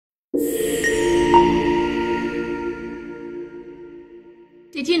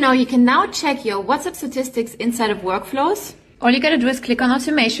Did you know you can now check your WhatsApp statistics inside of workflows? All you gotta do is click on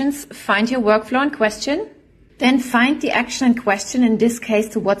automations, find your workflow in question, then find the action in question, in this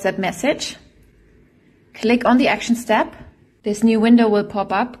case the WhatsApp message. Click on the action step. This new window will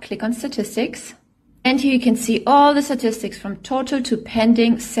pop up. Click on statistics. And here you can see all the statistics from total to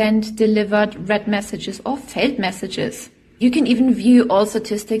pending, sent, delivered, read messages or failed messages. You can even view all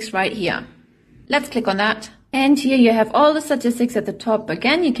statistics right here. Let's click on that. And here you have all the statistics at the top.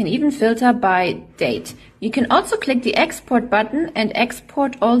 Again, you can even filter by date. You can also click the export button and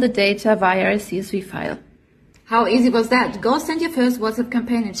export all the data via a CSV file. How easy was that? Go send your first WhatsApp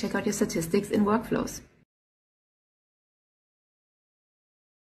campaign and check out your statistics in workflows.